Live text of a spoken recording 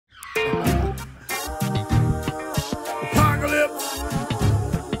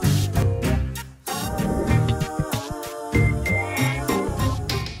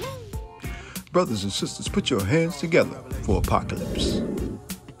Brothers and sisters, put your hands together for Apocalypse.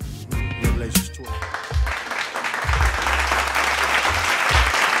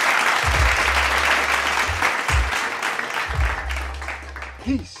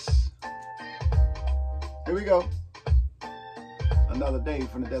 Peace. Here we go. Another day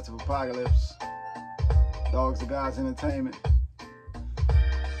from the depths of Apocalypse. Dogs of God's Entertainment.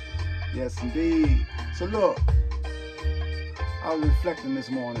 Yes, indeed. So look, I was reflecting this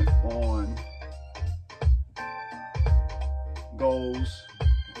morning on goals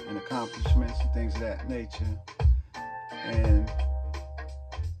and accomplishments and things of that nature. And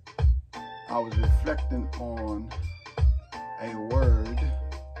I was reflecting on a word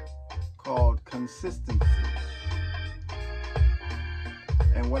called consistency.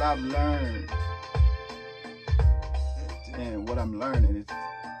 And what I've learned, and what I'm learning, it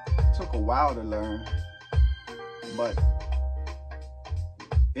took a while to learn, but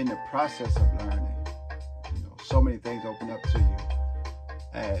in the process of learning, you know, so many things open up to you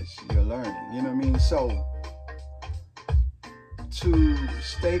as you're learning, you know what I mean? So to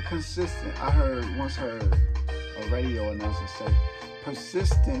stay consistent, I once heard a radio announcer say,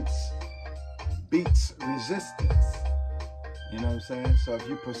 persistence beats resistance. You know what I'm saying? So if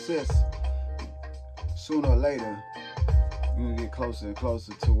you persist, sooner or later, you're gonna get closer and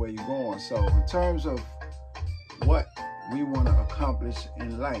closer to where you're going. So in terms of what we want to accomplish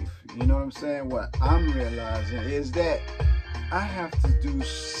in life, you know what I'm saying? What I'm realizing is that I have to do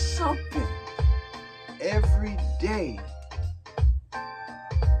something every day,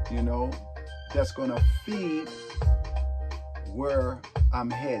 you know, that's gonna feed where I'm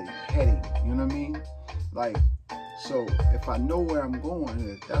heading, you know what I mean? Like, so if I know where I'm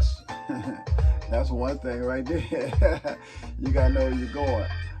going, that's that's one thing right there. You gotta know where you're going.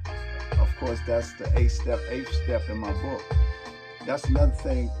 Of course, that's the eighth step in my book. That's another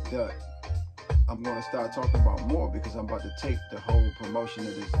thing that I'm gonna start talking about more, because I'm about to take the whole promotion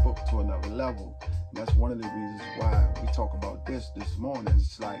of this book to another level. And that's one of the reasons why we talk about this morning.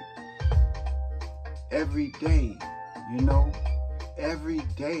 It's like every day, you know, every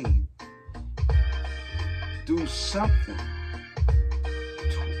day, do something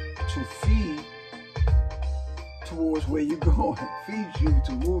to feed towards where you're going. Feed you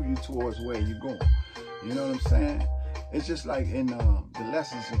to move you towards where you're going. You know what I'm saying? It's just like in the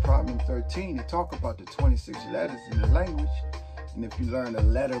lessons in Problem 13, they talk about the 26 letters in the language. And if you learn a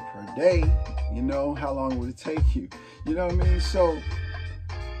letter per day, you know, how long would it take you? You know what I mean? So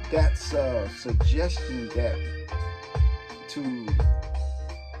that's a suggestion that to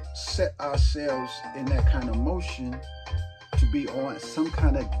set ourselves in that kind of motion, to be on some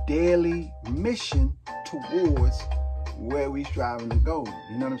kind of daily mission towards where we striving to go.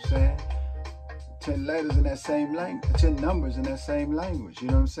 You know what I'm saying? 10 letters in that same language, 10 numbers in that same language. You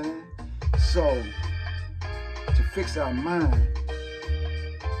know what I'm saying? So to fix our mind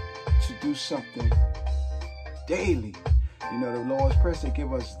to do something daily. You know, the Lord's Prayer said,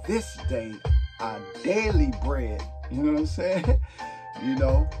 give us this day our daily bread. You know what I'm saying? You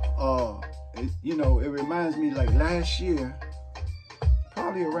know, it reminds me, like last year,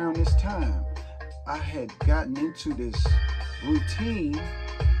 probably around this time, I had gotten into this routine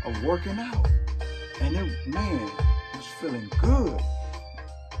of working out. And it, man, was feeling good.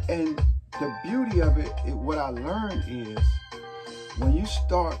 And the beauty of it, what I learned is, when you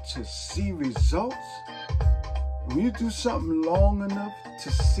start to see results, when you do something long enough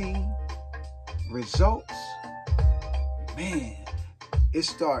to see results, man, it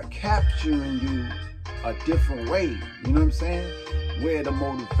start capturing you a different way. You know what I'm saying? Where the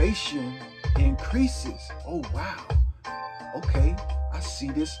motivation increases. Oh, wow. Okay, I see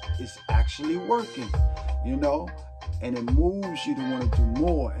this is actually working, you know? And it moves you to want to do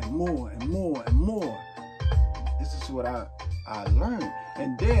more and more and more and more. This is what I learned.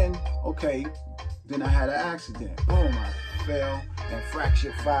 And then, okay, then I had an accident. Boom, I fell and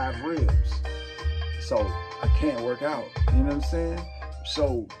fractured 5 ribs. So I can't work out, you know what I'm saying?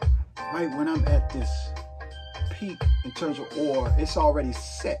 So right when I'm at this peak in terms of, or it's already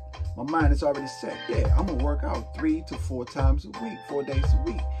set, my mind is already set. Yeah, I'm gonna work out 3 to 4 times a week, 4 days a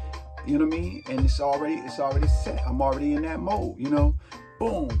week. You know what I mean? And it's already set. I'm already in that mode, you know?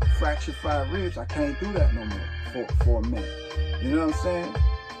 Boom, fractured 5 ribs. I can't do that no more for a minute. You know what I'm saying?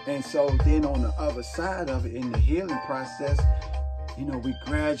 And so then on the other side of it, in the healing process, you know, we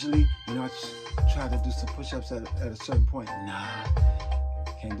gradually, you know, I try to do some push-ups at a certain point. Nah,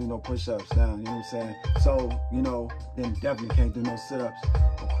 can't do no push-ups now, you know what I'm saying? So, you know, then definitely can't do no sit-ups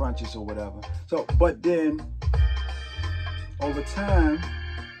or crunches or whatever. So, but then over time,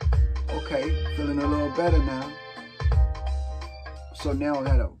 okay, feeling a little better now. So now I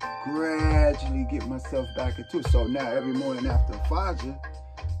had a gradually get myself back into it. So now every morning after Fajr,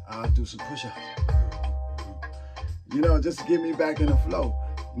 I'll do some push-ups. You know, just to get me back in the flow.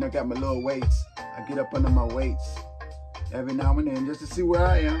 You know, I got my little weights. I get up under my weights every now and then just to see where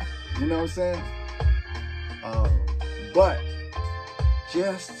I am. You know what I'm saying? But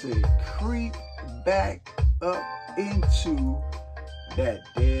just to creep back up into that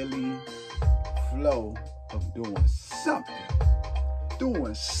daily flow of doing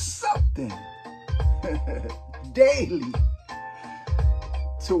something daily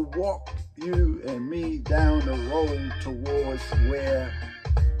to walk you and me down the road towards where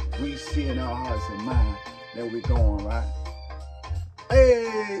we see in our hearts and mind that we're going, right?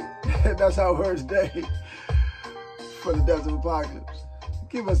 Hey, that's our word today for the Desert Apocalypse.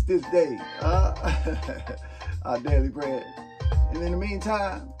 Give us this day our daily bread. And in the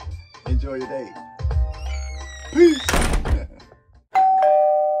meantime, enjoy your day. Peace.